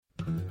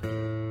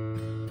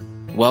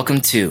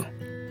Welcome to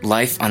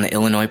Life on the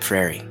Illinois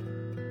Prairie.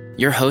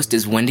 Your host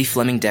is Wendy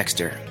Fleming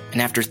Dexter,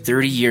 and after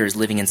 30 years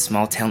living in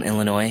small-town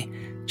Illinois,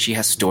 she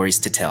has stories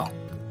to tell.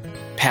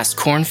 Past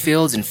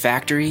cornfields and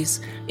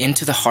factories,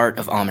 into the heart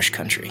of Amish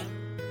country.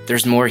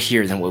 There's more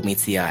here than what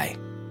meets the eye,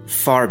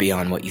 far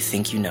beyond what you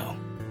think you know.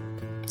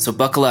 So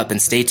buckle up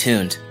and stay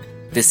tuned.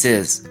 This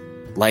is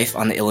Life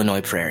on the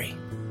Illinois Prairie.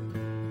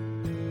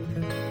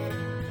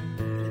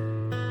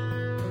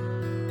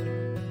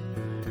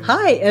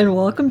 Hi, and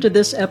welcome to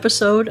this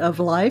episode of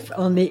Life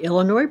on the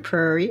Illinois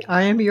Prairie.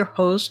 I am your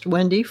host,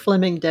 Wendy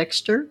Fleming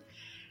Dexter,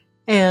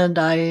 and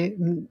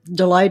I'm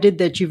delighted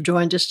that you've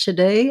joined us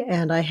today,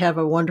 and I have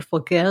a wonderful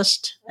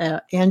guest.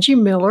 Angie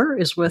Miller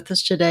is with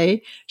us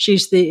today.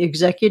 She's the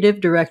Executive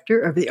Director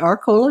of the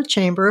Arcola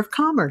Chamber of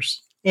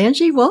Commerce.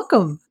 Angie,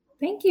 welcome.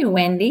 Thank you,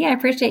 Wendy. I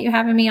appreciate you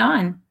having me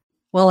on.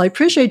 Well, I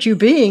appreciate you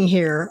being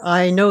here.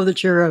 I know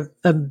that you're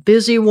a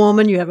busy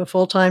woman. You have a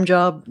full-time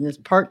job,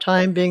 and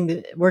part-time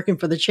working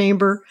for the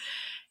chamber,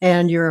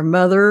 and you're a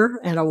mother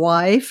and a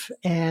wife,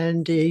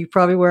 and you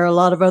probably wear a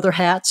lot of other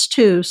hats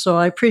too. So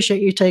I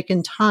appreciate you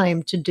taking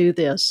time to do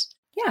this.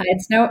 Yeah,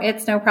 it's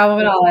no problem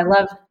at all. I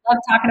love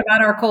talking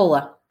about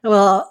Arcola.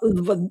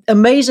 Well,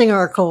 amazing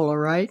Arcola,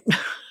 right?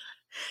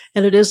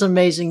 And it is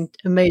amazing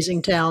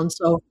town.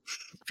 So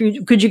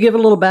could you give a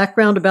little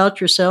background about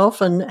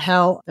yourself and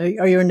how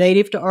are you a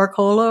native to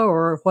Arcola,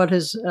 or what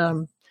has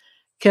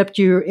kept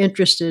you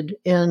interested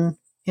in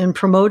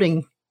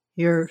promoting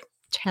your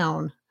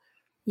town?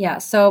 Yeah,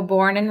 so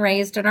born and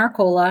raised in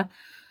Arcola.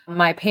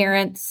 My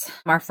parents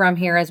are from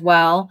here as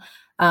well.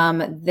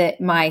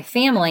 My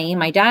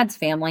dad's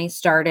family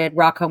started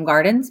Rock Home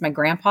Gardens. My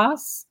grandpa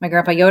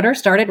Yoder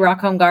started Rock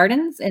Home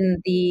Gardens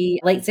in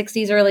the late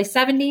 60s, early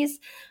 70s.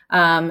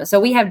 So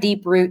we have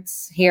deep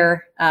roots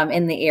here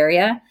in the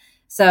area.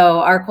 So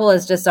Arcola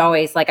is just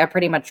always I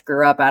pretty much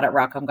grew up out at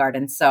Rock Home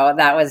Gardens. So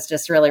that was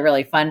just really,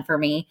 really fun for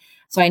me.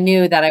 So I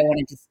knew that I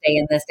wanted to stay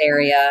in this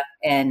area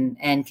and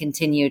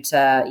continue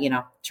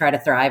to, try to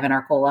thrive in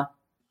Arcola.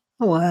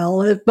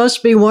 Well, it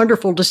must be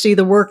wonderful to see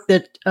the work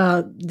that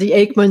the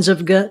Aikmans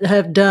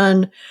have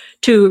done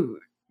to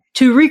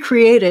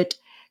recreate it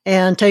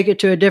and take it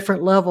to a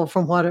different level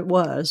from what it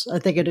was. I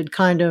think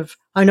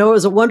I know it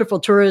was a wonderful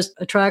tourist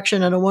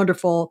attraction and a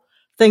wonderful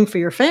thing for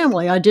your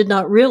family. I did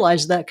not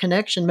realize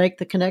make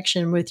the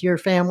connection with your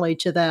family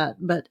to that.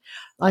 But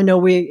I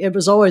know it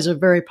was always a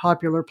very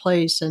popular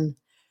place, and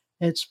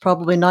it's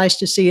probably nice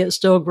to see it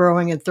still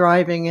growing and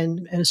thriving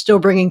and still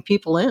bringing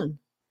people in.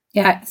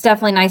 Yeah, it's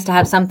definitely nice to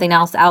have something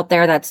else out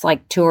there that's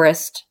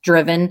tourist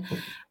driven.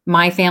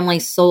 My family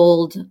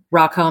sold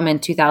Rock Home in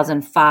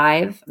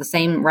 2005,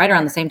 right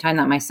around the same time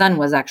that my son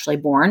was actually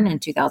born in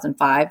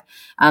 2005.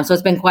 So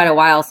it's been quite a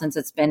while since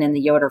it's been in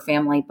the Yoder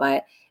family,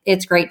 but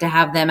it's great to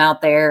have them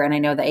out there. And I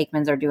know the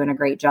Aikmans are doing a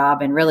great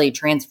job and really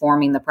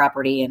transforming the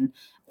property. And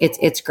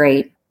it's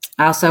great.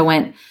 I also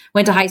went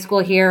to high school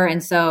here.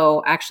 And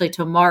so actually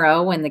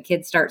tomorrow when the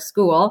kids start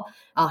school,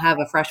 I'll have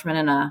a freshman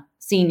and a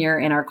senior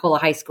in Arcola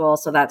High School.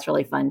 So that's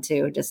really fun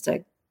too, just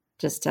to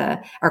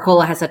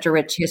Arcola has such a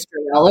rich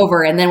history all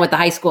over. And then with the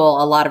high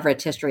school, a lot of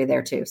rich history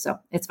there too. So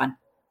it's fun.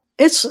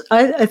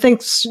 I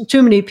think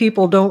too many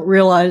people don't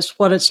realize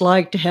what it's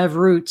like to have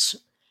roots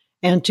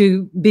and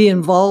to be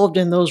involved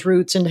in those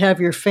roots and have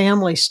your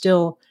family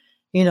still,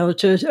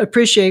 to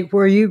appreciate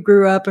where you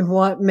grew up and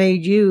what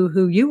made you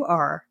who you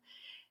are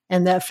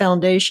and that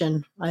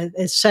foundation.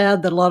 It's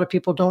sad that a lot of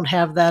people don't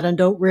have that and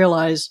don't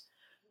realize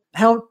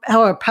how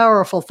a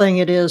powerful thing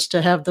it is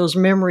to have those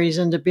memories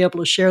and to be able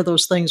to share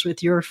those things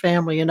with your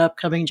family and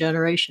upcoming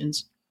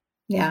generations.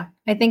 Yeah,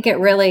 I think it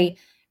really,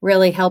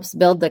 really helps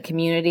build the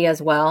community as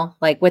well.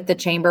 Like with the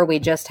chamber, we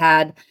just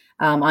had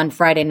on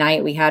Friday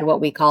night, we had what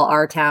we call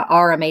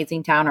our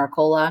Amazing Town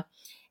Arcola.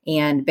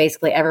 And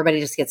basically everybody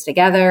just gets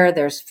together.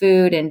 There's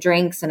food and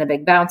drinks and a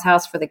big bounce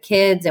house for the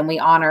kids. And we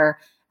honor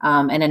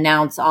and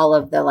announce all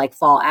of the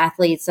fall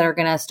athletes that are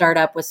going to start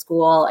up with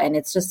school. And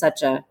it's just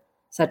such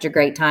a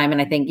great time.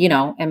 And I think,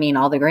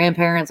 all the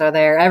grandparents are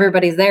there.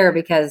 Everybody's there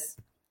because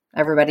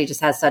everybody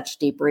just has such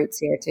deep roots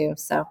here too.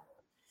 So.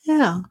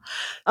 Yeah.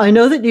 I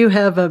know that you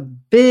have a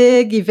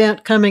big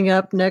event coming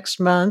up next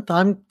month.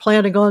 I'm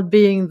planning on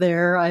being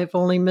there. I've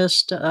only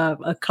missed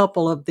a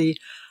couple of the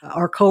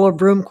Arcola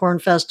Broomcorn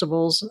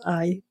festivals.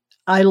 I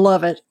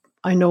love it.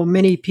 I know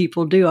many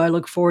people do. I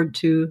look forward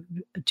to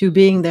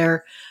being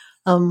there.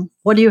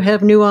 What do you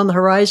have new on the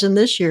horizon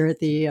this year at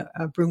the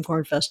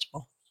Broomcorn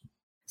Festival?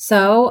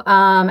 So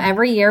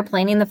every year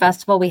planning the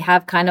festival, we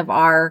have kind of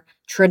our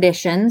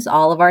traditions,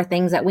 all of our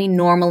things that we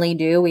normally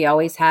do. We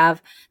always have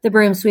the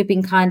broom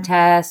sweeping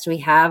contest. We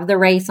have the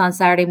race on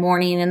Saturday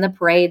morning and the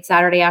parade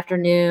Saturday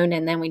afternoon.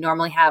 And then we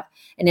normally have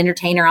an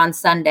entertainer on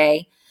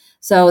Sunday.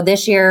 So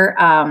this year,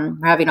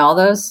 we're having all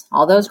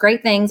those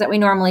great things that we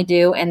normally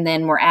do. And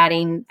then we're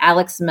adding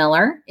Alex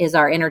Miller is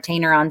our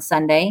entertainer on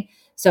Sunday.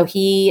 So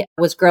he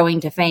was growing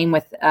to fame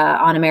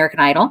on American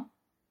Idol.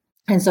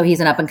 And so he's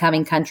an up and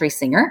coming country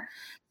singer.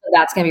 So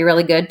that's going to be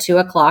really good.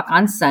 2:00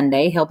 on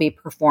Sunday, he'll be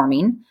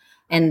performing.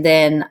 And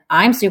then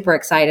I'm super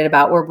excited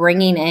about, we're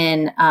bringing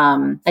in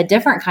a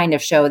different kind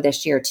of show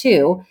this year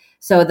too.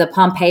 So the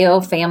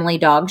Pompeo Family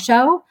Dog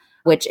Show,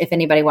 which if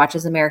anybody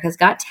watches America's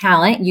Got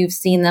Talent, you've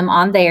seen them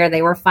on there.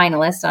 They were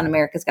finalists on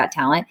America's Got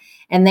Talent.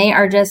 And they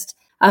are just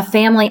a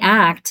family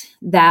act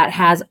that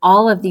has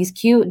all of these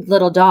cute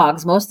little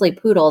dogs, mostly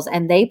poodles,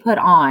 and they put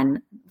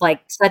on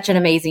like such an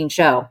amazing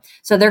show.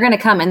 So they're going to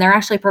come and they're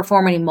actually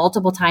performing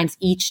multiple times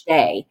each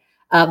day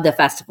of the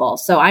festival.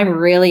 So I'm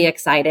really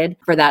excited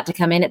for that to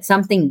come in. It's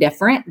something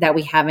different that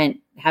we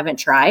haven't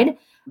tried,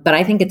 but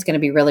I think it's going to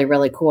be really,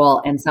 really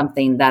cool and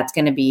something that's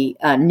going to be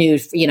new,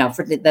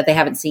 that they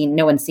haven't seen.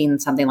 No one's seen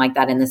something like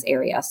that in this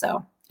area.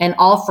 So, and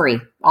all free,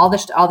 all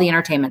the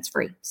entertainment's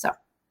free. So.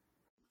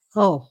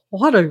 Oh,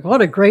 what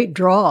a great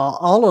draw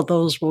all of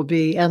those will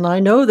be. And I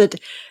know that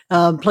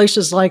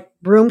places like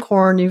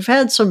Broomcorn, you've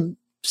had some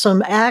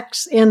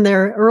acts in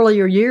their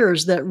earlier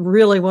years that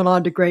really went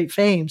on to great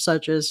fame,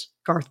 such as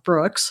Garth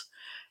Brooks.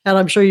 And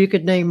I'm sure you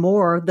could name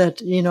more that,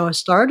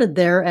 started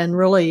there and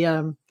really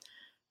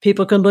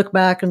people can look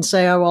back and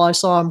say, oh, well, I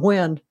saw him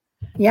when.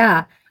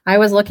 Yeah. I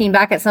was looking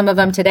back at some of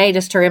them today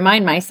just to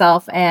remind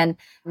myself, and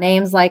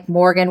names like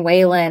Morgan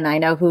Whalen, I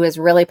know, who is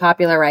really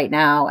popular right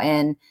now,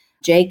 and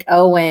Jake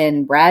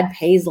Owen, Brad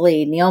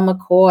Paisley, Neil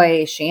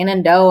McCoy,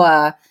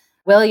 Shenandoah,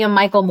 William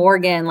Michael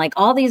Morgan, like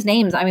all these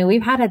names. I mean,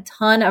 we've had a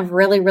ton of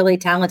really, really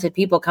talented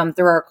people come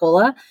through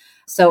Arcola.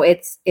 So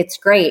it's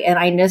great. And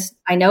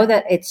I know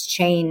that it's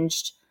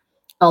changed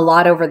a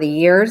lot over the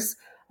years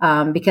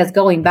because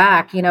going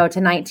back, to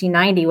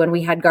 1990 when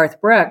we had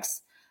Garth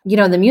Brooks,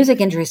 the music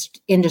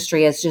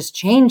industry has just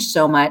changed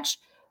so much.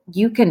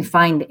 You can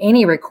find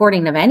any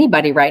recording of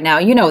anybody right now.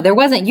 There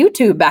wasn't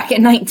YouTube back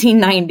in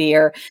 1990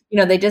 or,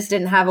 they just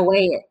didn't have a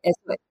way.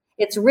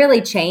 It's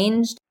really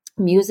changed.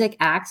 Music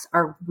acts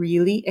are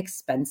really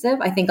expensive.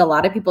 I think a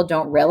lot of people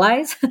don't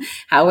realize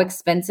how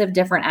expensive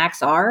different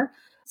acts are.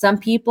 Some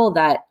people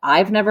that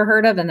I've never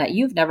heard of and that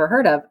you've never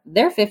heard of,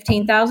 they're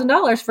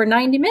 $15,000 for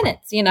 90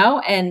 minutes,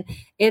 and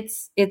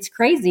it's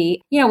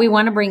crazy. We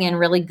want to bring in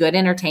really good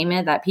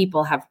entertainment that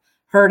people have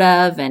heard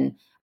of and,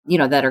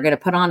 that are going to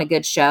put on a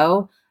good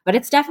show. But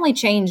it's definitely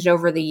changed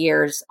over the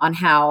years on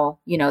how,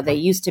 they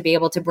used to be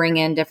able to bring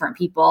in different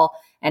people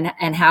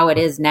and how it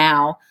is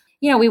now.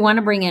 We want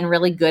to bring in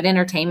really good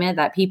entertainment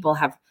that people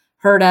have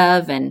heard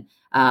of and,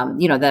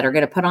 that are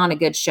going to put on a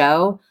good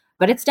show.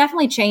 But it's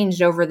definitely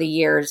changed over the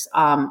years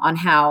on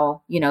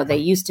how, they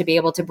used to be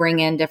able to bring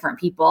in different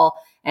people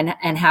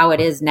and how it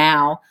is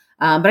now.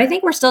 But I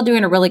think we're still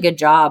doing a really good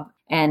job.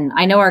 And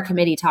I know our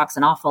committee talks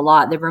an awful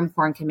lot. The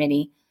Broomcorn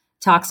Committee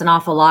talks an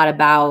awful lot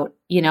about,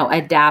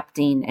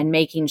 adapting and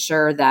making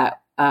sure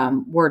that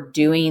we're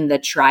doing the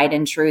tried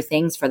and true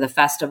things for the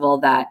festival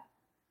that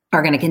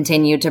are going to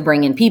continue to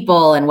bring in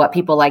people and what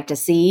people like to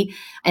see,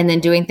 and then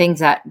doing things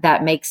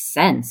that makes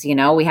sense.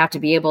 We have to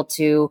be able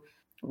to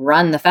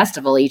run the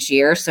festival each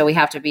year. So we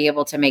have to be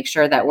able to make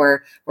sure that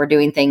we're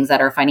doing things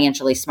that are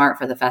financially smart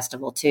for the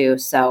festival too.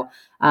 So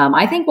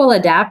I think we'll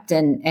adapt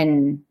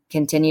and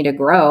continue to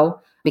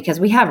grow because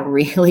we have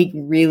really,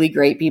 really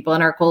great people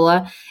in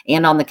Arcola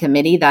and on the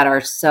committee that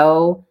are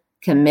so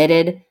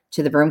committed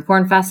to the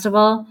Broomcorn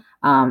Festival.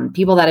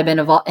 People that have been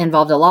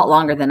involved a lot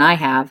longer than I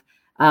have.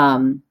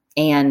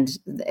 And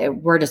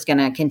we're just going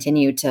to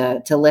continue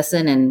to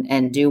listen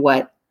and do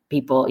what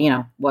people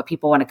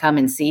want to come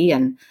and see.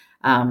 And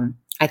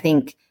I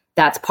think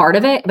that's part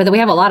of it. But then we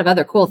have a lot of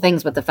other cool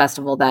things with the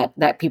festival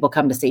that people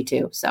come to see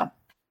too. So.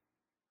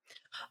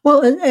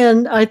 Well,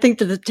 and I think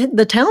that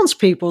the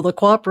townspeople, the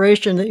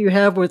cooperation that you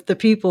have with the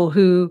people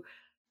who,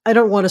 I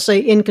don't want to say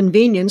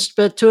inconvenienced,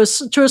 but to a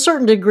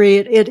certain degree,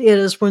 it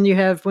is when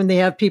they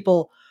have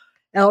people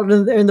out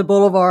in the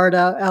boulevard,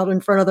 out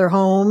in front of their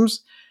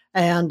homes,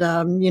 and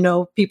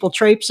people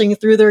traipsing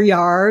through their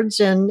yards,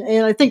 and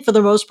I think for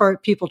the most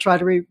part, people try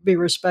to be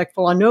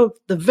respectful. I know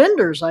the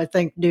vendors, I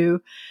think,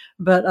 do.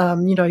 But,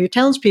 your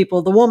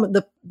townspeople, the woman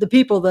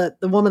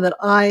that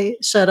I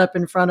set up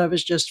in front of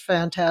is just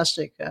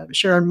fantastic.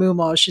 Sharon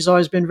Mumaw, she's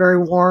always been very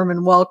warm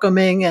and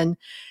welcoming. And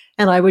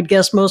I would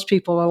guess most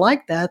people are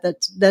like that.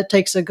 That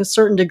takes a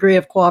certain degree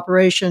of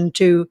cooperation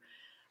to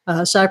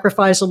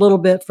sacrifice a little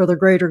bit for the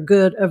greater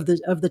good of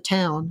the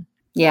town.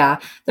 Yeah,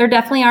 there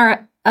definitely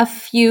are a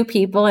few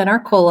people in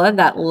Arcola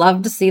that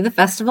love to see the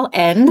festival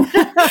end.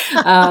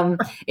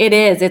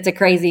 It's a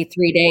crazy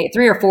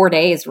 3 or 4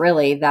 days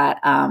really that,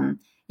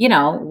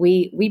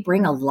 we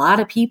bring a lot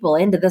of people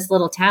into this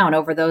little town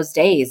over those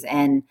days,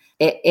 and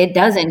it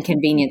does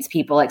inconvenience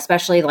people,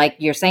 especially like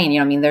you're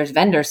saying, there's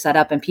vendors set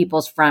up in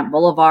people's front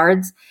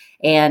boulevards.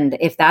 And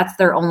if that's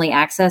their only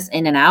access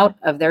in and out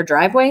of their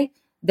driveway,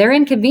 they're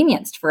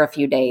inconvenienced for a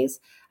few days.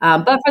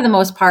 But for the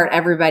most part,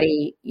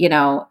 everybody,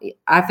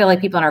 I feel like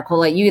people in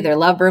Arcola, you either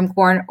love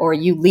Broomcorn or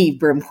you leave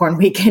Broomcorn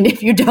weekend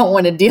if you don't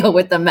want to deal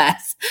with the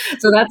mess.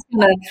 So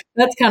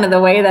that's kind of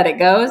the way that it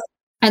goes.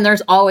 And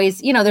there's always,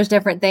 there's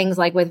different things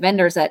like with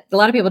vendors that a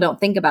lot of people don't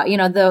think about,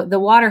 the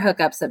water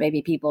hookups that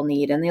maybe people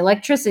need and the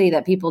electricity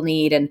that people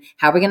need and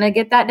how are we going to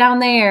get that down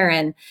there.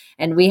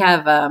 And we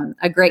have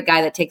a great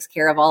guy that takes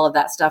care of all of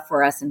that stuff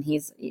for us. And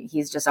he's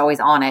just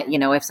always on it.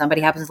 If somebody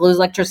happens to lose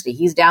electricity,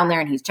 he's down there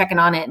and he's checking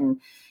on it. And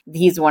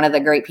he's one of the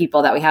great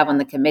people that we have on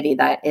the committee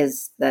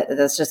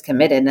that's just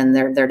committed, and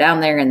they're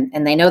down there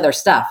and they know their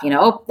stuff,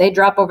 they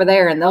drop over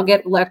there and they'll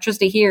get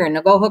electricity here and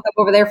they'll go hook up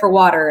over there for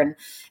water.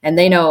 And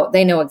they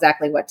know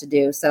exactly what to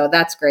do. So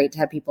that's great to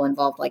have people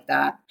involved like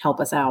that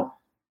help us out.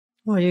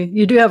 Well,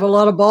 you do have a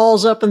lot of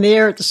balls up in the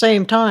air at the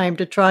same time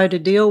to try to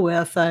deal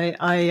with.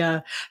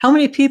 How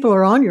many people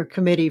are on your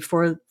committee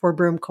for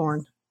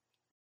Broomcorn?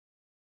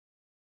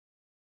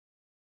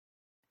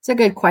 It's a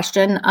good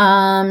question.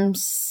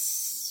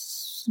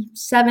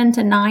 7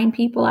 to 9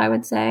 people, I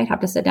would say. I'd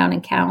have to sit down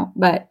and count.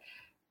 But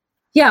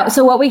yeah,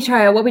 so what we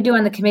do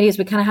on the committee is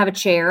we kind of have a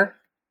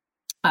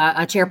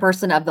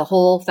chairperson of the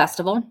whole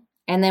festival.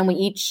 And then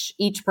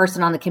each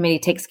person on the committee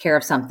takes care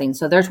of something.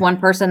 So there's one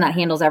person that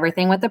handles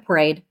everything with the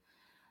parade.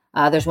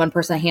 There's one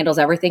person that handles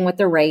everything with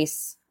the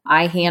race.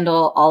 I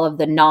handle all of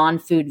the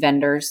non-food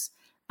vendors.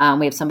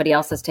 We have somebody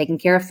else that's taking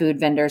care of food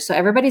vendors. So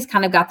everybody's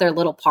kind of got their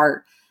little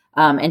part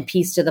and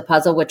piece to the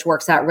puzzle, which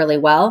works out really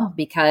well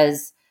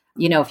because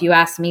if you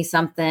ask me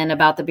something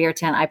about the beer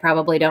tent, I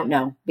probably don't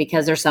know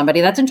because there's somebody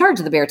that's in charge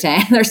of the beer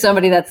tent. There's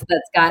somebody that's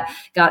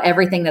got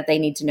everything that they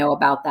need to know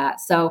about that.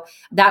 So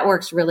that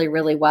works really,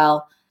 really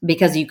well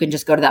because you can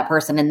just go to that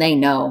person and they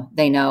know,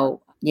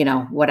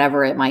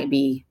 whatever it might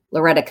be.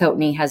 Loretta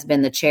Coatney has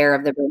been the chair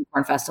of the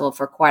Broomcorn Festival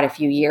for quite a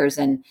few years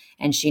and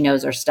she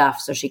knows her stuff.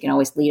 So she can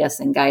always lead us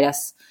and guide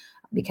us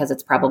because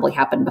it's probably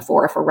happened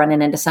before if we're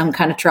running into some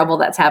kind of trouble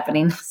that's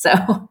happening.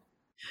 So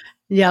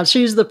yeah,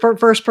 she's the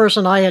first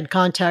person I had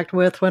contact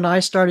with when I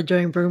started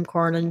doing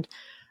Broomcorn, and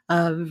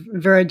a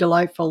very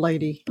delightful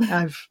lady.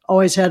 I've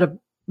always had a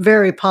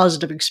very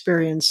positive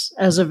experience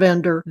as a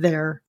vendor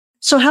there.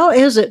 So how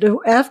is it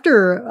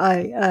after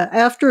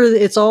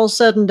it's all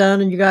said and done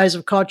and you guys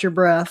have caught your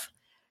breath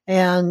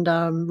and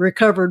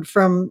recovered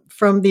from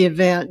the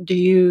event? Do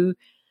you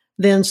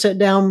then sit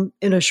down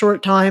in a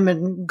short time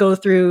and go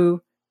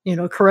through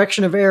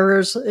correction of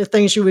errors,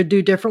 things you would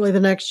do differently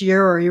the next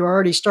year, or you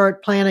already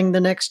start planning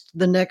the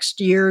next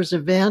year's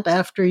event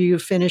after you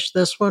finish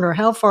this one? Or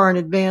how far in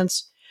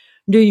advance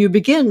do you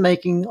begin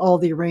making all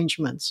the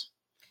arrangements?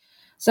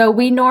 So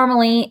we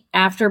normally,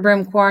 after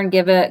Broomcorn,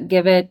 give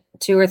it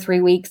 2 or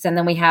 3 weeks, and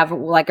then we have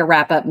like a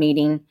wrap-up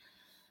meeting.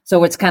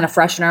 So it's kind of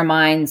fresh in our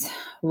minds,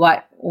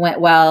 what went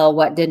well,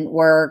 what didn't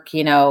work,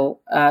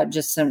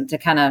 just to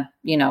kind of,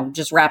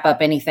 just wrap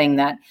up anything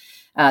that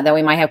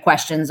we might have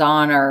questions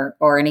on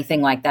or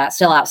anything like that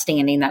still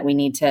outstanding that we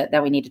need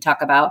to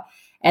talk about.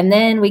 And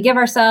then we give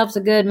ourselves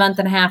a good month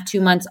and a half,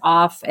 2 months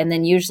off. And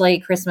then usually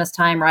Christmas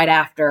time right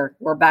after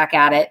we're back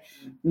at it,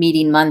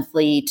 meeting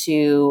monthly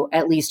to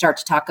at least start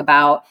to talk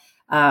about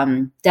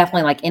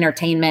definitely like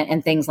entertainment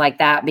and things like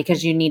that,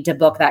 because you need to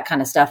book that kind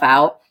of stuff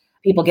out.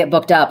 People get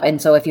booked up. And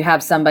so if you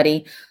have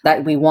somebody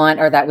that we want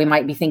or that we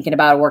might be thinking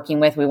about working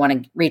with, we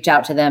want to reach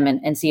out to them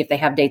and see if they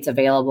have dates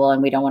available,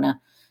 and we don't want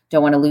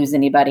to lose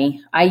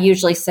anybody. I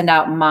usually send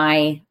out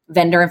my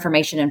vendor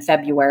information in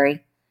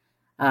February.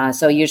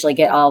 So usually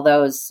get all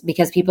those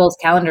because people's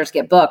calendars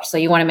get booked. So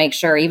you want to make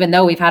sure, even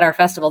though we've had our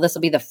festival, this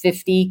will be the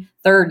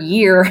 53rd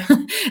year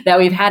that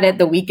we've had it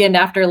the weekend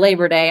after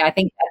Labor Day. I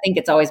think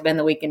it's always been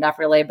the weekend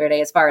after Labor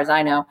Day, as far as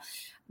I know.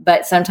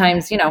 But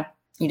sometimes,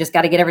 you just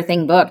got to get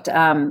everything booked.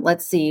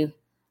 Let's see.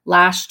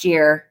 Last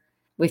year,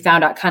 we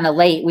found out kind of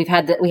late. We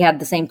had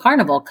the same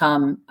carnival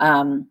come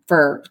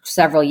for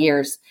several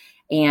years.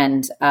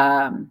 And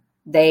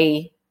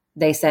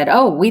they said,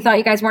 "Oh, we thought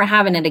you guys weren't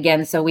having it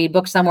again, so we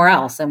booked somewhere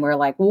else." And we're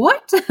like,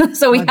 "What?"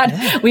 So we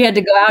had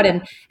to go out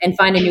and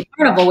find a new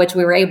carnival, which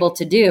we were able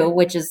to do,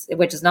 which is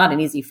not an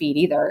easy feat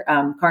either.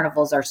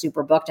 Carnivals are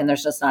super booked, and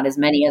there's just not as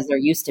many as there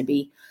used to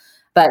be.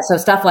 But so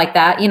stuff like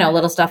that,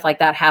 little stuff like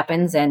that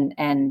happens,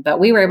 but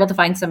we were able to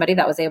find somebody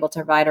that was able to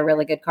provide a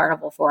really good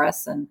carnival for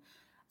us, and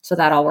so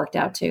that all worked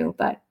out too.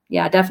 But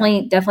yeah,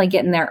 definitely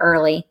getting there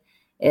early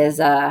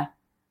is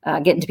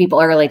getting to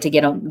people early to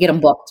get them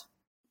booked.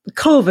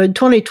 COVID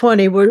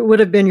 2020 would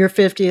have been your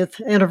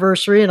 50th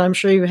anniversary, and I'm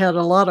sure you had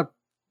a lot of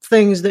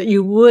things that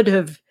you would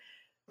have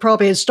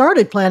probably had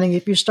started planning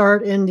if you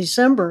start in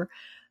December.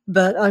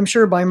 But I'm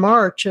sure by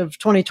March of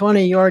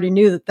 2020, you already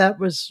knew that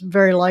was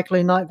very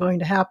likely not going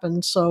to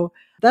happen. So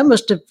that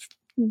must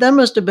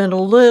have been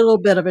a little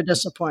bit of a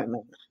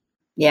disappointment.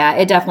 Yeah,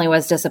 it definitely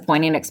was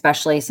disappointing,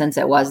 especially since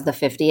it was the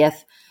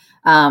 50th.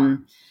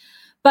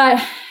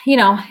 But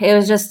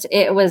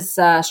it was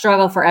a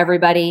struggle for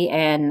everybody.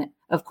 And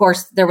of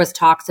course there was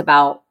talks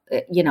about,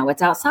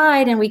 it's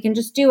outside and we can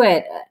just do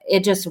it.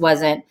 It just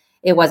wasn't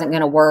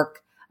going to work.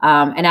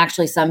 And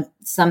actually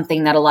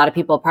something that a lot of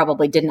people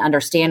probably didn't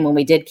understand when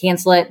we did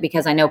cancel it,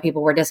 because I know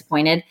people were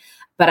disappointed,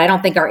 but I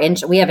don't think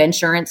we have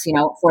insurance,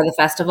 for the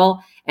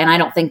festival. And I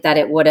don't think that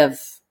it would have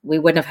we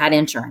wouldn't have had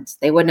insurance.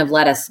 They wouldn't have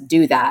let us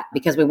do that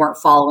because we weren't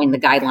following the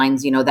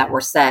guidelines, that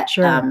were set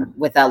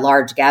with a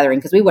large gathering,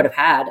 because we would have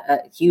had a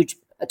huge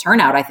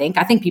turnout. I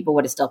think people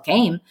would have still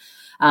came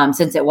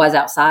since it was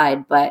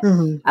outside, but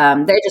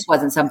there just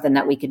wasn't something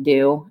that we could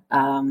do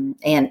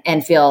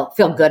and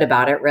feel good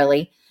about it,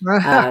 really.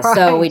 Right.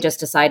 So we just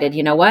decided,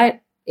 you know what?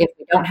 If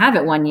we don't have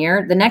it one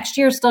year, the next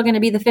year is still going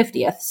to be the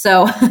 50th.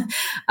 So,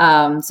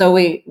 so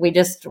we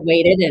just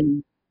waited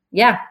and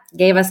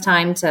gave us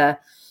time to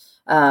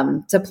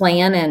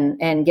plan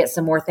and get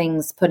some more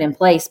things put in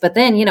place. But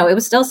then, it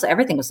was still,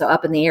 everything was so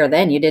up in the air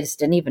then. You just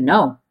didn't even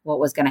know what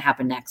was going to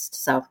happen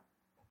next. So.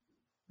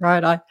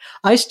 Right.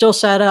 I still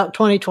sat out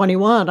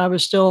 2021. I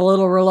was still a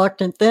little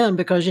reluctant then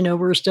because, we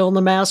were still in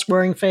the mask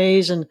wearing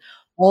phase and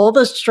all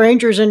the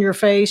strangers in your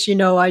face.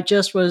 I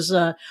just was,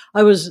 I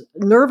was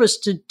nervous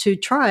to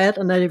try it,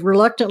 and I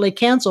reluctantly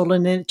canceled.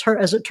 And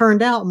as it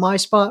turned out, my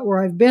spot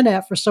where I've been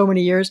at for so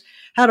many years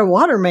had a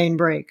water main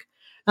break,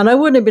 and I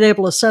wouldn't have been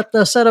able to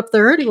set up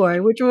there anyway,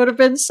 which would have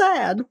been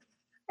sad.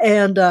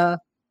 And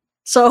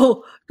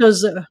so,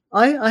 because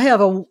I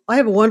have a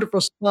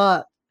wonderful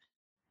spot.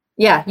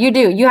 Yeah, you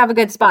do. You have a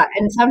good spot.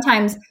 And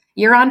sometimes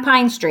you're on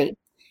Pine Street.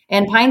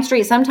 And Pine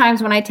Street,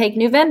 sometimes when I take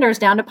new vendors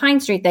down to Pine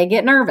Street, they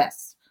get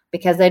nervous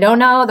because they don't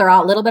know. They're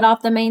a little bit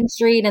off the main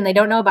street and they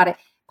don't know about it.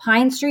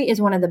 Pine Street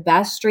is one of the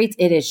best streets.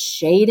 It is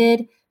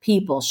shaded.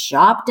 People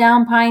shop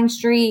down Pine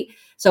Street.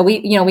 So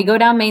we go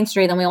down Main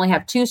Street and we only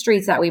have 2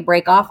 streets that we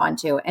break off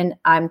onto. And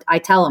I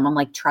tell them, I'm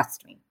like,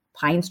 trust me,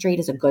 Pine Street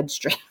is a good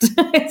street.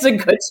 It's a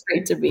good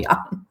street to be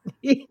on.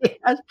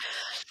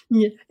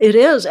 Yeah, it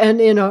is.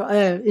 And,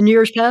 in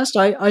years past,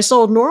 I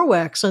sold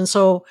Norwex. And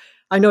so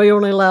I know you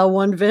only allow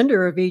one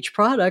vendor of each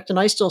product, and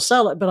I still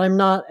sell it, but I'm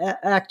not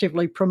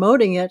actively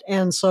promoting it.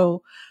 And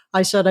so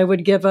I said I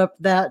would give up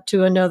that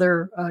to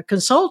another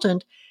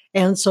consultant.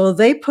 And so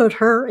they put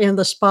her in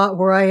the spot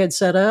where I had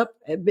set up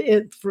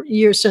for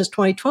years since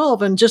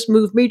 2012 and just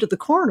moved me to the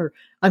corner.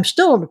 I'm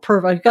still in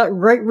the I got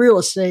great real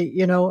estate,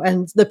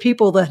 and the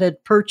people that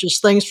had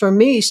purchased things from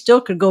me still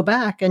could go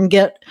back and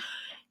get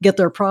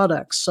their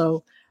products.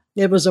 So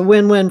it was a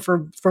win-win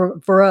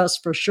for us,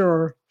 for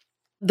sure.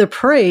 The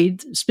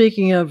parade,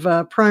 speaking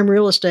of prime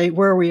real estate,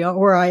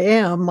 where I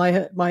am,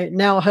 my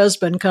now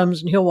husband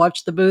comes and he'll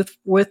watch the booth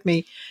with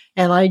me,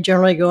 and I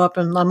generally go up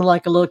and I'm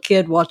like a little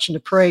kid watching the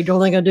parade. The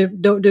only thing I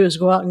don't do is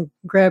go out and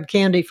grab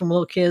candy from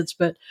little kids,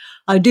 but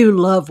I do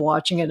love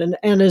watching it.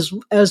 And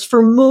as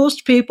for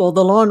most people,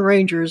 the Lawn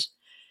Rangers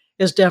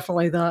is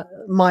definitely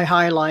my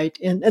highlight,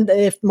 and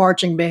if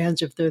marching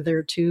bands if they're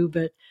there too,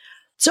 but.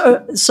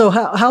 So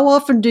how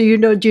often do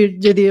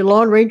the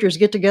Lawn Rangers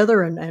get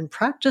together and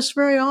practice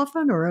very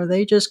often, or are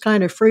they just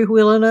kind of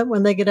freewheeling it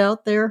when they get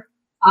out there?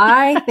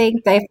 I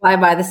think they fly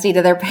by the seat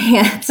of their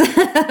pants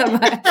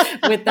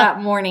with that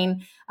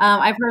morning.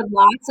 I've heard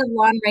lots of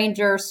Lawn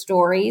Ranger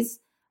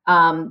stories.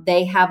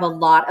 They have a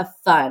lot of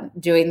fun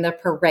doing the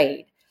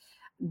parade.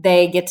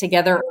 They get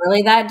together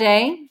early that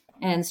day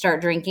and start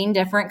drinking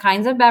different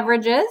kinds of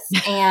beverages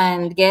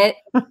and get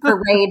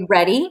parade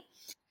ready.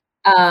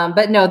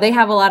 But no, they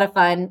have a lot of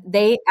fun.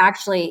 They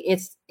actually,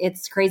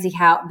 it's crazy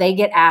how they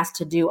get asked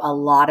to do a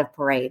lot of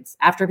parades.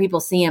 After people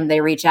see them,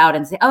 they reach out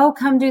and say, "Oh,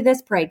 come do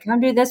this parade,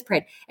 come do this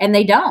parade." And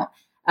they don't.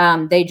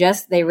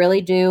 They really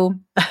do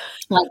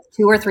like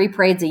 2 or 3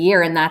 parades a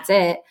year, and that's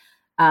it.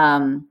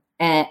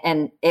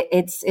 And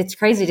it's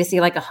crazy to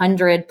see like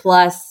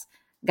 100+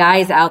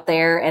 guys out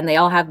there, and they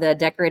all have the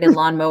decorated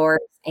lawnmowers.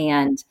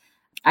 And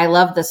I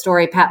love the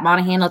story. Pat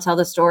Monahan will tell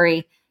the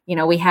story.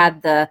 We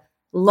had the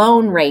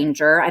Lone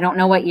Ranger. I don't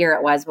know what year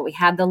it was, but we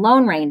had the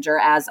Lone Ranger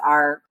as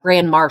our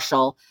grand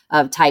marshal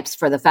of types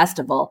for the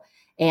festival.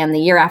 And the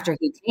year after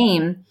he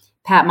came,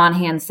 Pat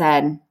Monahan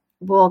said,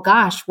 "Well,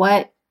 gosh,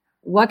 what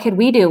could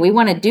we do? We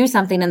want to do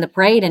something in the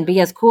parade and be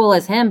as cool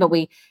as him." But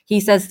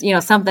he says,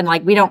 something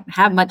like, "We don't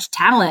have much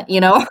talent, we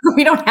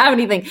don't have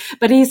anything."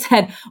 But he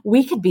said,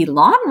 "We could be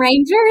Lawn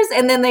Rangers."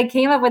 And then they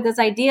came up with this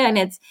idea, and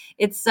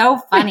it's so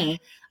funny.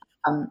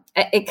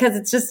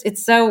 Because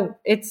it's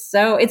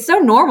so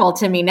normal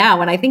to me now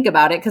when I think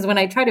about it. Because when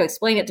I try to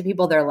explain it to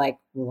people, they're like,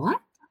 "What?"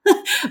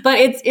 But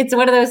it's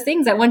one of those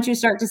things that once you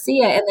start to see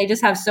it, and they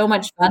just have so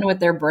much fun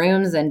with their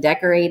brooms and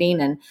decorating,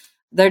 and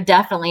they're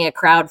definitely a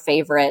crowd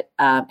favorite.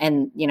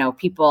 And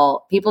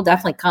people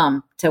definitely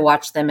come to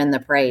watch them in the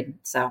parade.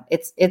 So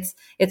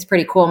it's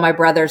pretty cool. My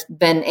brother's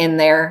been in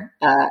there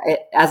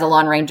as a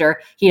Lawn Ranger.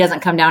 He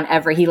doesn't come down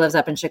he lives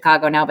up in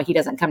Chicago now, but he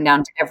doesn't come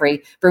down to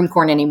every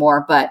Broomcorn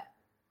anymore. But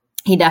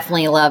he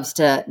definitely loves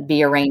to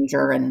be a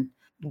ranger and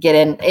get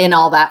in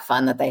all that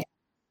fun that they have.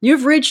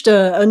 You've reached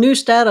a new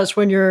status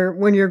when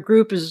your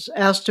group is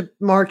asked to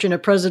march in a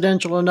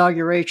presidential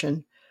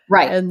inauguration.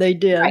 Right. And they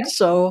did. Right.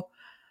 So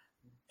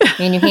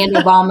and you hand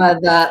Obama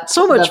the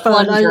so much the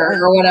fun plunger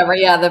or whatever.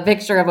 Yeah, the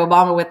picture of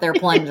Obama with their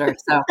plunger.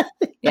 So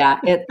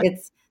yeah,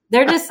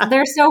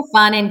 they're so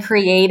fun and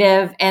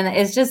creative, and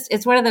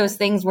it's one of those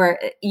things where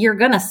you're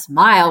gonna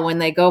smile when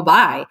they go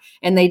by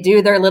and they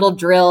do their little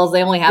drills.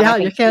 They only have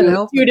 2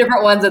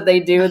 different ones that they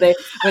do.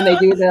 When they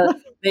do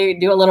they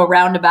do a little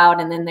roundabout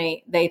and then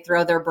they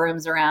throw their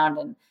brooms around,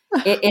 and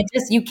it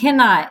just, you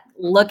cannot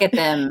look at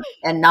them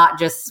and not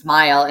just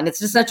smile. And it's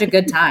just such a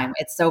good time.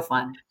 It's so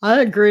fun. I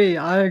agree.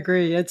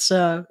 It's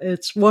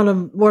one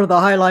of the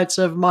highlights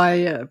of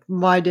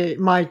my day,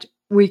 my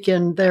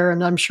weekend there,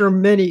 and I'm sure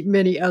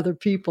many other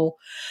people.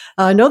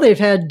 I know they've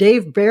had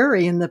Dave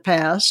Barry in the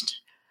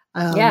past.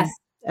 Yes,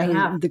 they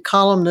have. The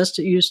columnist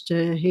that used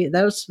to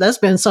that's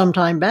been some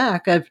time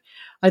back.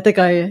 I think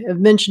I have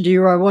mentioned to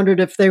you. I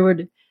wondered if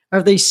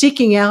are they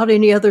seeking out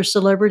any other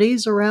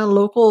celebrities around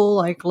local,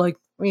 like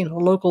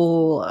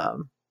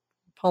local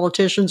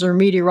politicians or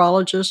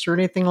meteorologists or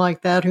anything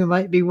like that who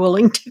might be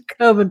willing to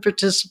come and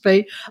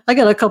participate. I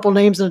got a couple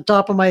names on the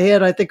top of my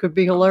head I think would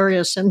be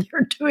hilarious, and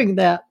they're doing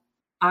that.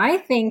 I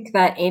think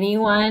that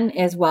anyone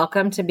is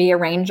welcome to be a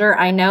ranger.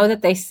 I know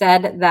that they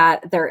said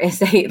that there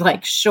is a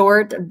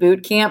short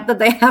boot camp that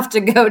they have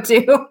to go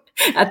to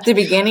at the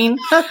beginning.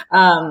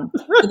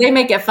 They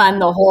make it fun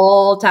the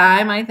whole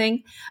time, I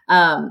think.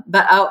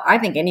 But I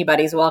think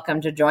anybody's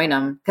welcome to join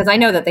them, because I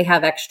know that they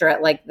have extra,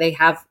 they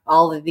have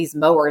all of these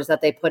mowers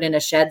that they put in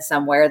a shed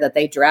somewhere that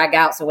they drag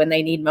out. So when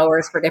they need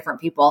mowers for different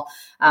people,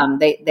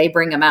 they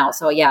bring them out.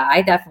 So yeah,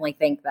 I definitely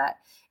think that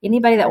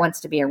anybody that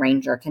wants to be a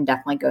ranger can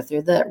definitely go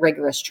through the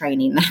rigorous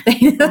training that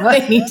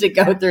they need to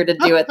go through to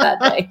do it that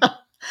day.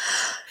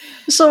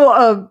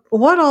 So,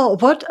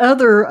 what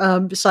other,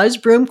 besides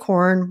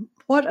Broomcorn,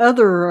 what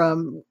other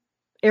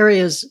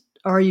areas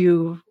are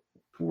you,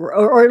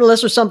 or unless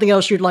there's something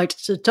else you'd like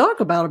to talk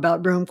about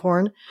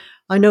Broomcorn?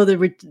 I know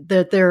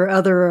that there are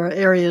other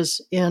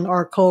areas in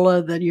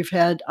Arcola that you've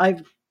had.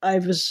 I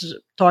was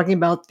talking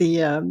about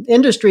the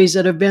industries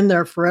that have been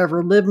there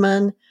forever: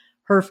 Libman,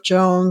 Herff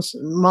Jones,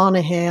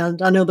 Monahan.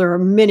 I know there are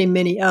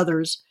many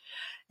others,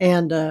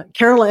 and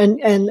Carolyn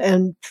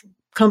and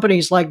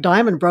companies like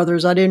Diamond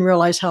Brothers. I didn't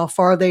realize how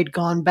far they'd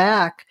gone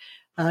back.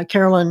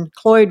 Carolyn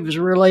Cloyd was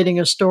relating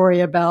a story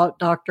about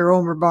Dr.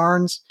 Omer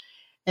Barnes,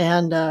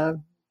 and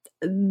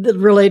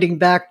relating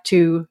back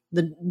to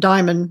the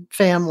Diamond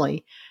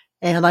family,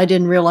 and I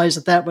didn't realize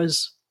that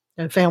was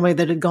a family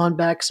that had gone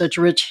back such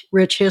rich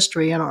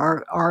history in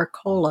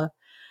Arcola.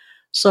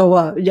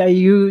 So,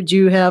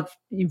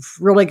 you've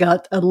really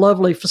got a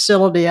lovely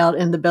facility out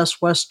in the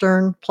Best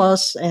Western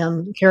Plus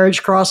and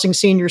Carriage Crossing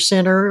Senior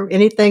Center.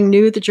 Anything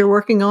new that you're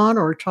working on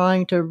or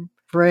trying to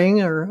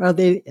bring, or are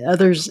there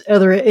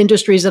other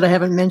industries that I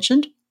haven't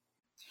mentioned?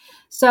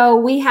 So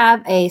we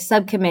have a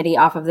subcommittee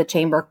off of the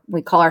chamber.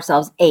 We call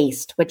ourselves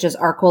ACE, which is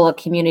Arcola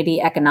Community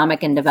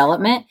Economic and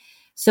Development.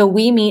 So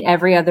we meet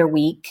every other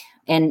week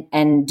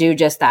and do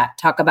just that,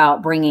 talk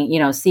about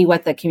bringing, see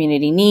what the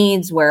community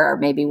needs, where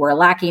maybe we're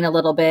lacking a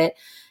little bit,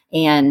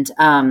 and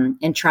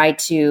try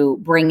to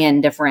bring in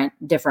different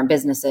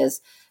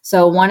businesses.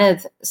 So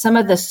some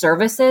of the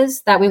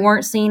services that we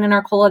weren't seeing in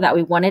Arcola that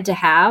we wanted to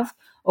have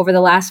over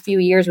the last few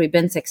years, we've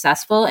been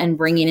successful in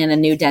bringing in a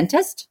new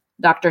dentist.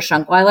 Dr.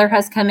 Schunkweiler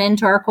has come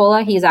into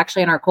Arcola. He's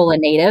actually an Arcola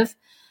native.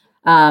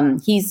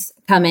 He's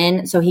come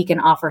in so he can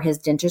offer his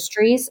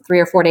dentistries 3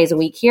 or 4 days a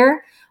week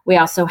here. We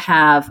also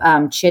have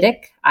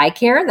Chittick Eye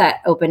Care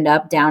that opened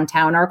up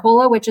downtown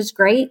Arcola, which is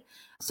great,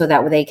 so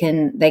that they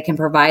can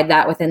provide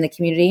that within the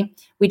community.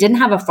 We didn't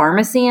have a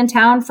pharmacy in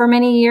town for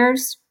many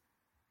years,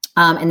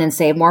 and then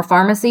Save More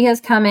Pharmacy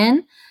has come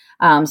in.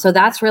 So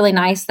that's really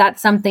nice.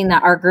 That's something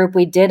that our group,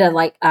 we did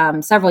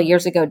several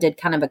years ago, did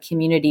kind of a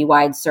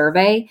community-wide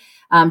survey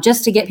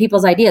just to get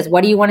people's ideas.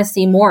 What do you want to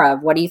see more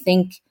of? What do you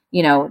think,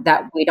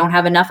 that we don't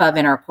have enough of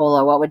in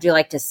Arcola? What would you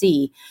like to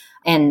see?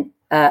 And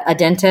a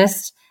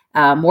dentist,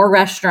 more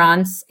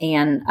restaurants,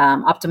 and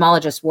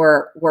ophthalmologists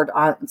were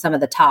on some of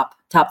the top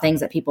things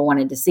that people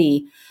wanted to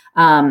see.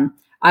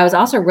 I was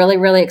also really,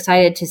 really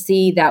excited to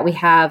see that we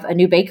have a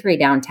new bakery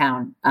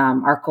downtown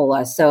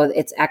Arcola. So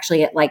it's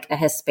actually a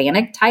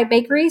Hispanic type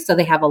bakery. So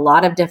they have a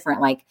lot of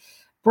different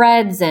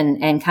breads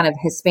and kind of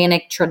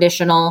Hispanic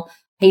traditional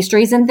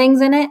pastries and things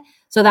in it.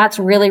 So that's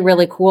really,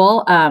 really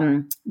cool.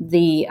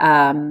 The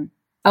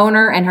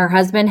owner and her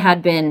husband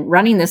had been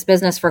running this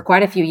business for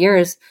quite a few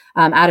years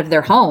out of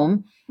their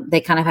home. They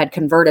kind of had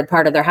converted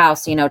part of their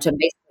house, to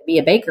basically be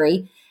a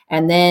bakery,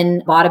 and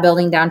then bought a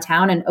building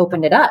downtown and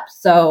opened it up.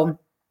 So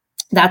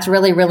that's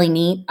really, really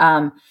neat.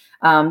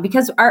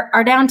 Because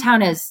our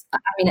downtown is,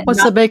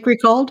 what's the bakery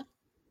called?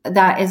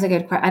 That is a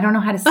good question. I don't know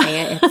how to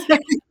say it.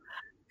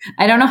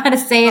 I don't know how to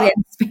say it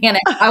in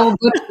Spanish. I will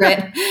butcher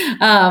it.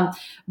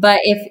 But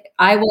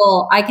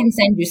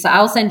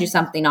I'll send you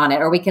something on it,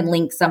 or we can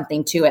link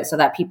something to it so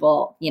that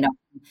people,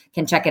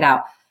 can check it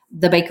out.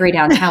 The bakery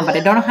downtown, but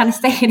I don't know how to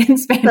say it in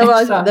Spanish.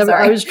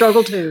 I would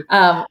struggle too.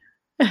 I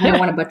don't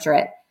want to butcher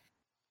it.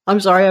 I'm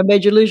sorry. I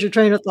made you lose your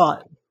train of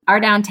thought. Our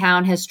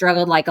downtown has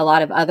struggled like a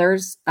lot of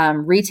others.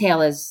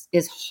 Retail is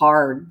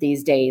hard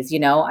these days.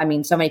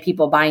 So many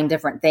people buying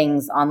different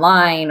things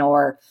online,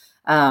 or,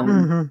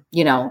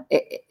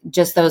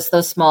 just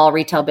those small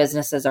retail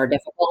businesses are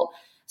difficult.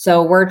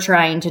 So we're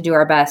trying to do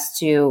our best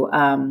to,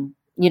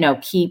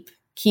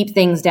 keep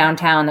things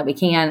downtown that we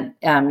can,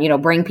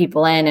 bring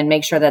people in and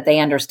make sure that they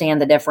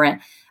understand the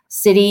different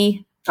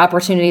city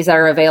opportunities that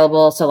are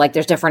available. So like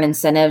there's different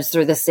incentives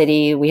through the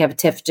city. We have a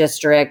TIF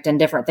district and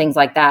different things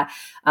like that,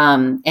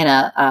 and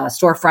a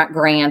storefront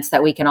grants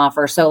that we can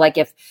offer. So like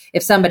if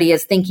somebody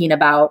is thinking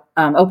about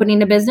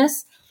opening a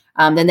business,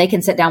 then they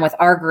can sit down with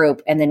our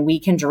group and then we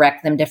can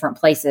direct them different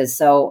places.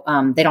 So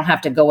they don't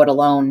have to go it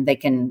alone. They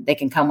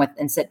can come with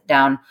and sit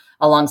down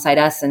alongside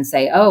us and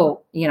say,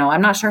 oh,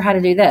 I'm not sure how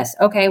to do this.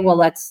 Okay, well,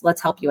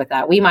 let's help you with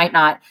that. We might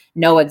not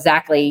know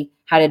exactly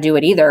how to do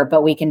it either,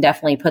 but we can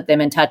definitely put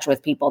them in touch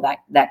with people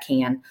that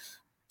can.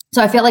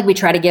 So I feel like we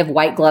try to give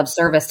white glove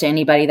service to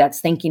anybody that's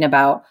thinking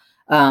about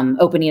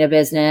opening a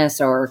business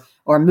or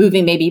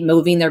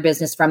moving their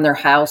business from their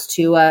house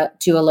to a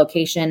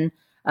location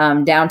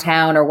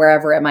downtown or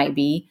wherever it might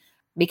be,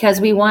 because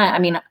we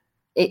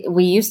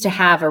used to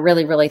have a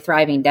really, really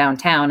thriving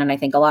downtown. And I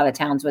think a lot of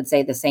towns would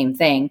say the same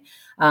thing.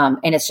 And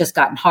it's just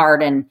gotten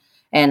hard.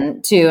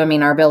 And two,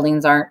 our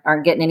buildings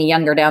aren't getting any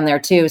younger down there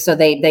too. So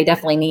they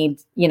definitely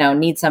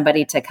need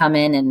somebody to come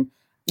in and,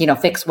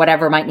 fix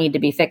whatever might need to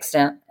be fixed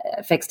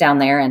down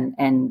there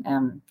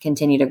and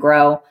continue to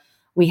grow.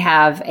 We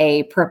have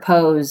a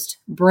proposed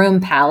broom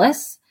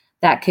palace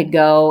that could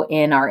go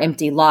in our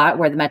empty lot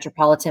where the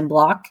Metropolitan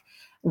Block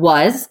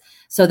was.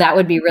 So that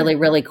would be really,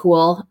 really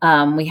cool.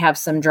 We have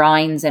some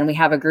drawings and we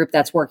have a group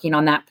that's working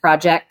on that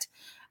project.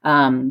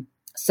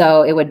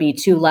 So it would be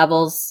 2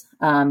 levels.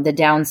 The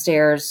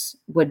downstairs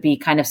would be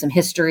kind of some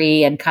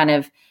history and kind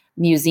of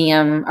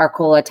museum,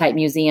 Arcola type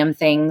museum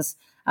things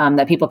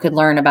that people could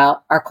learn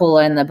about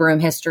Arcola and the broom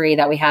history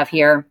that we have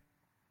here.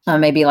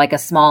 Maybe like a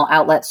small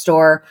outlet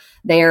store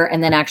there.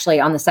 And then actually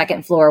on the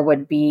second floor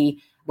would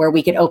be where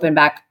we could open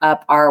back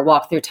up our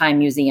Walk Through Time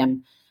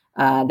museum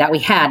that we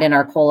had in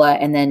Arcola.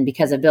 And then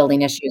because of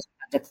building issues, we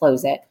had to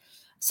close it.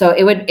 So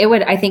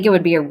I think it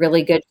would be a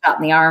really good shot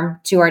in the arm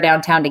to our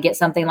downtown to get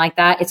something like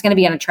that. It's going to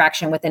be an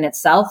attraction within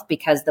itself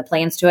because the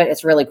plans to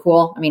it's really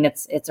cool.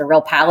 It's a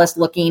real palace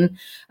looking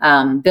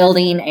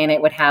building, and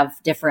it would have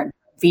different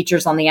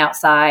features on the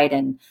outside.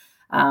 And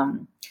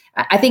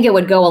I think it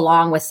would go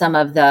along with some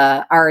of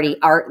the already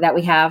art that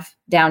we have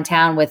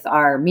downtown with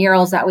our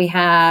murals that we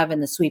have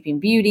and the Sweeping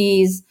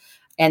Beauties.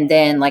 And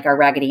then like our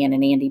Raggedy Ann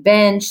and Andy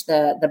bench,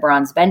 the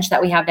bronze bench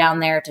that we have down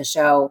there to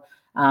show,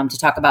 to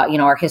talk about,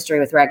 our history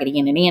with Raggedy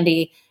Ann and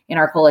Andy in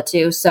Arcola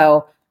too.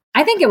 So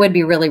I think it would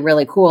be really,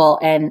 really cool.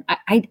 And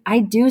I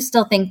do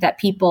still think that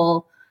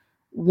people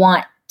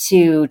want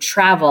to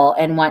travel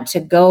and want to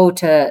go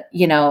to,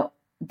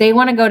 they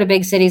want to go to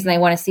big cities and they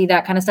want to see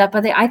that kind of stuff.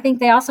 But I think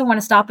they also want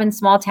to stop in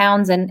small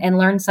towns and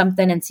learn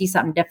something and see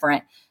something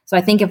different. So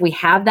I think if we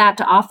have that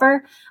to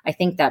offer, I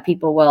think that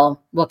people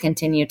will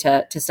continue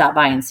to stop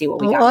by and see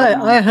what we got.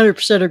 I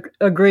 100%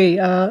 agree.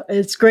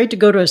 It's great to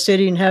go to a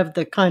city and have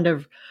the kind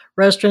of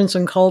restaurants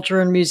and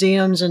culture and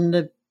museums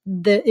and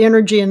the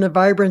energy and the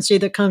vibrancy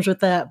that comes with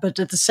that. But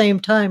at the same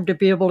time, to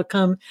be able to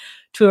come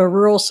to a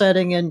rural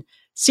setting and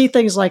see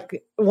things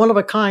like one of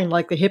a kind,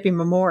 like the Hippie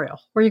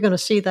Memorial. Where are you going to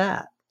see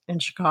that in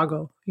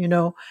Chicago,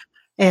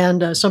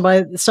 and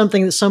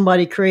something that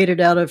somebody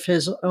created out of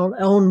his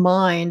own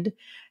mind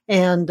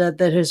and that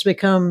has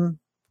become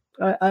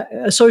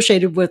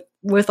associated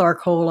with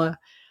Arcola.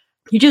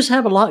 You just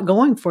have a lot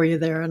going for you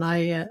there. And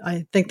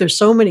I think there's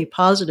so many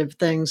positive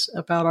things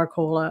about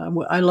Arcola.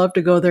 I love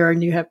to go there,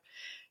 and you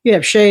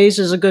have Shay's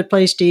is a good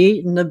place to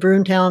eat, and the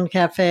Broomtown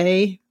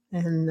Cafe,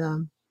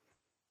 and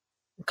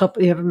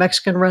you have a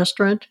Mexican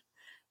restaurant,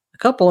 a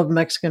couple of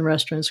Mexican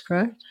restaurants,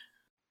 correct?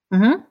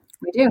 Mm-hmm.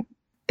 We do.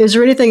 Is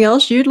there anything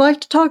else you'd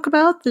like to talk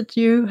about that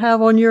you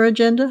have on your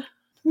agenda?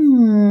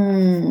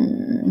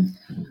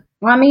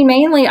 Well,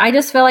 mainly, I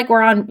just feel like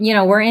we're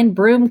in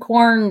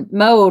broomcorn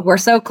mode. We're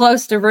so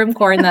close to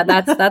broomcorn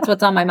that's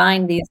what's on my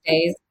mind these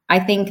days. I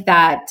think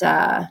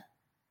that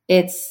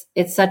it's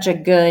such a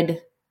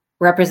good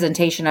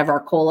representation of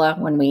Arcola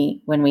when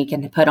we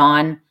can put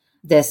on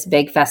this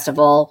big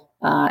festival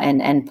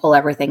and pull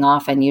everything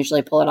off, and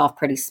usually pull it off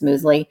pretty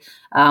smoothly.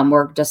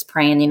 We're just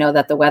praying,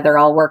 that the weather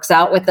all works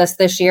out with us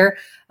this year.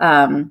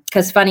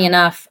 Because funny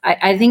enough,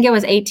 I think it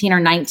was 18 or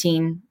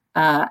 19.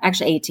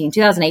 Actually 18.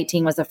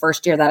 2018 was the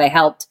first year that I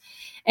helped,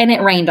 and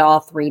it rained all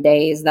 3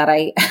 days that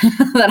I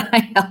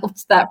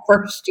helped that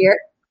first year.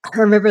 I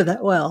remember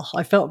that well.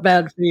 I felt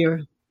bad for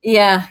you.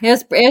 Yeah, it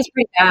was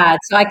pretty bad.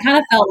 So I kind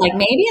of felt like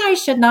maybe I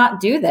should not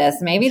do this.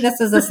 Maybe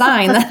this is a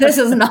sign that this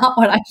is not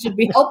what I should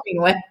be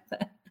helping with.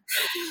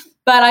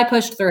 But I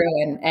pushed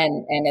through,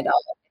 and it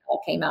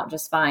all came out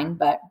just fine.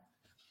 But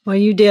well,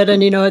 you did,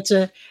 and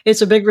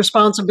it's a big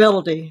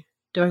responsibility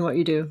doing what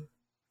you do.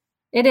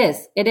 It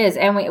is,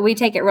 and we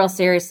take it real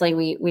seriously.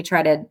 We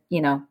try to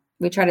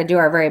do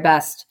our very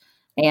best,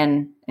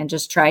 and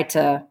just try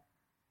to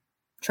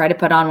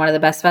put on one of the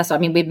best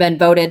festivals. We've been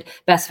voted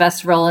best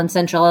festival in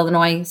Central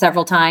Illinois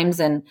several times,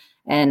 and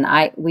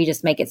we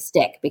just make it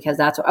stick because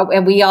that's what,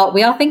 and we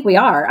all think we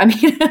are.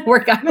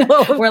 We're like,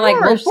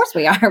 well, of course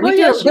we are. We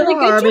do a really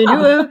good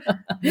job.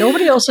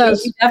 Nobody else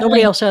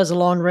has the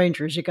Lawn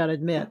Rangers. You got to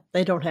admit,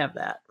 they don't have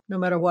that. No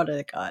matter what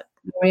they got.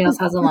 Nobody else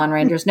has the Lawn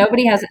Rangers.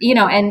 Nobody has,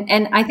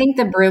 and I think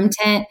the broom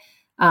tent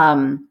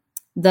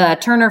The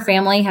Turner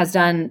family has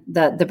done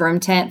the broom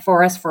tent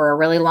for us for a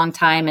really long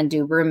time and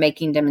do broom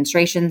making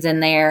demonstrations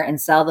in there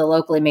and sell the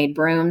locally made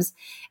brooms.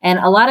 And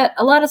a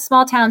lot of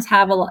small towns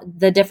have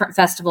the different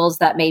festivals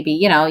that maybe,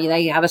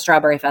 they have a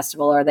strawberry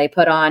festival, or they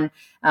put on,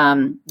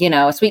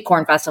 a sweet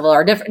corn festival,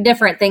 or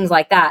different things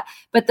like that.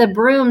 But the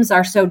brooms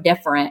are so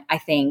different, I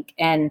think,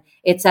 and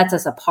it sets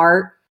us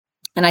apart.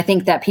 And I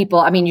think that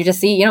people, you just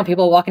see,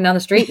 people walking down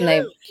the street and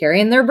they're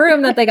carrying their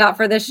broom that they got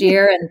for this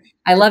year. And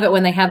I love it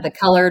when they have the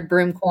colored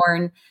broom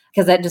corn,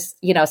 because that just,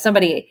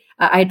 somebody,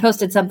 I had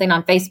posted something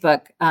on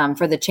Facebook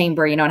for the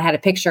chamber, and had a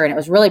picture, and it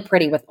was really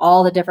pretty with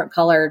all the different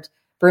colored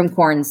broom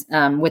corns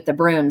with the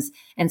brooms.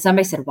 And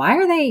somebody said, why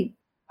are they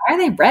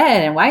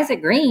red and why is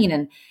it green?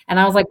 And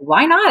I was like,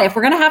 why not? If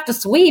we're going to have to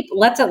sweep,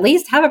 let's at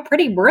least have a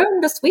pretty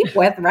broom to sweep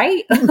with,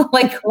 right?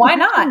 Like, why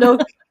not? No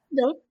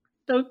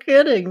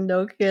kidding.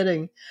 No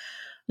kidding.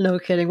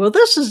 Well,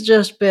 this has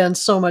just been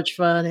so much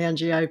fun,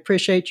 Angie. I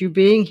appreciate you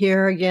being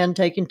here again,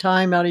 taking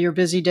time out of your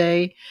busy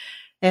day.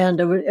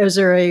 And is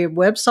there a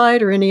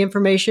website or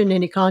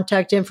any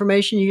contact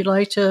information you'd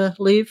like to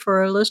leave for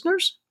our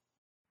listeners?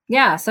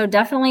 Yeah, so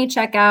definitely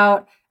check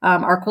out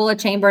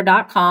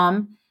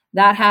arcolachamber.com.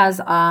 That has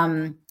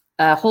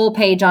a whole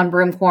page on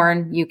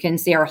broomcorn. You can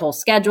see our whole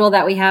schedule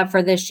that we have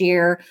for this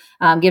year.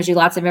 Gives you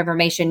lots of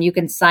information. You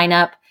can sign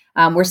up.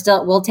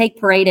 We'll take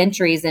parade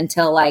entries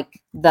until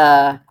like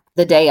the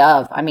day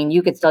of.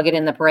 You could still get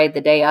in the parade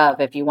the day of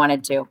if you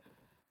wanted to.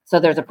 So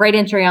there's a parade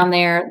entry on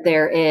there.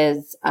 There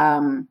is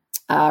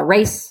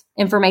race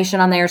information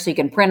on there. So you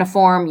can print a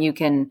form. You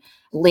can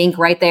link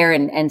right there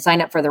and sign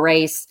up for the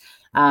race.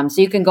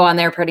 So you can go on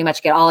there, pretty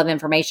much get all of the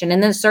information,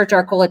 and then search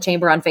Arcola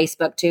Chamber on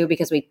Facebook too,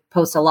 because we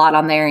post a lot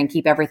on there and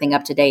keep everything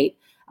up to date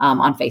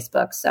on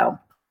Facebook. So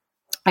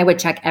I would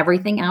check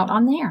everything out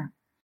on there.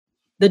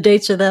 The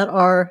dates of that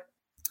are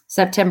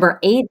September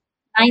 8th,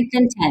 9th,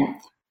 and 10th.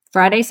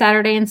 Friday,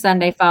 Saturday, and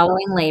Sunday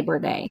following Labor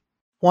Day.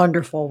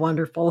 Wonderful,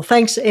 wonderful.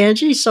 Thanks,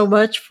 Angie, so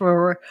much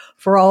for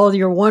all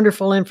your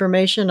wonderful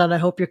information. And I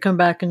hope you'll come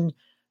back and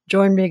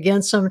join me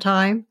again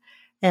sometime.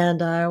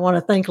 And I want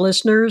to thank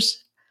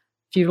listeners.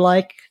 If you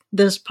like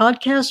this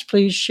podcast,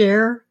 please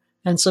share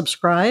and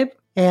subscribe.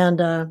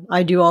 And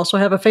I do also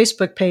have a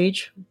Facebook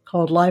page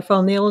called Life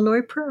on the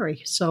Illinois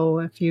Prairie. So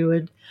if you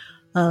would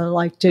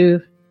like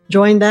to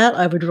join that,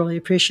 I would really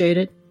appreciate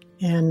it.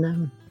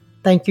 And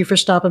thank you for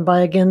stopping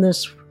by again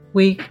this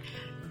week,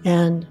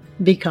 and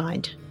be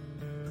kind.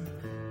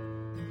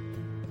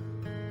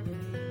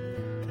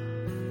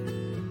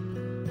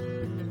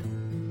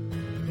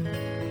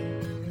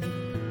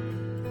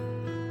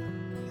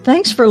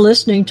 Thanks for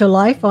listening to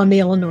Life on the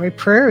Illinois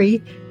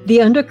Prairie,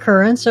 the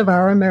undercurrents of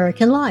our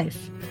American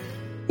life.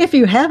 If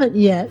you haven't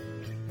yet,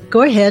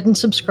 go ahead and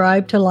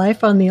subscribe to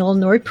Life on the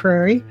Illinois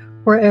Prairie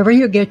wherever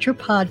you get your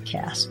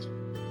podcast.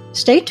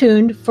 Stay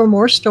tuned for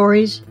more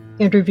stories,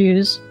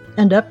 interviews,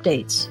 and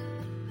updates.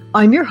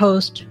 I'm your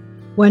host,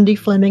 Wendy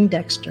Fleming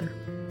Dexter.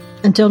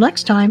 Until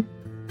next time.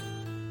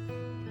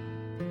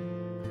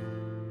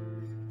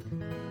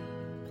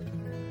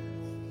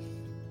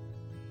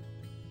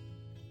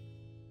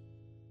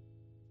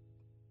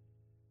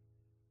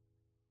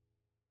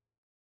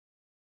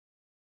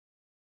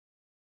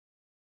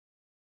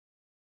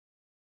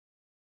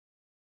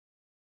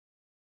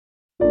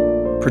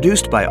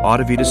 Produced by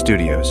Audavita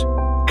Studios.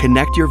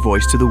 Connect your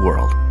voice to the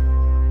world.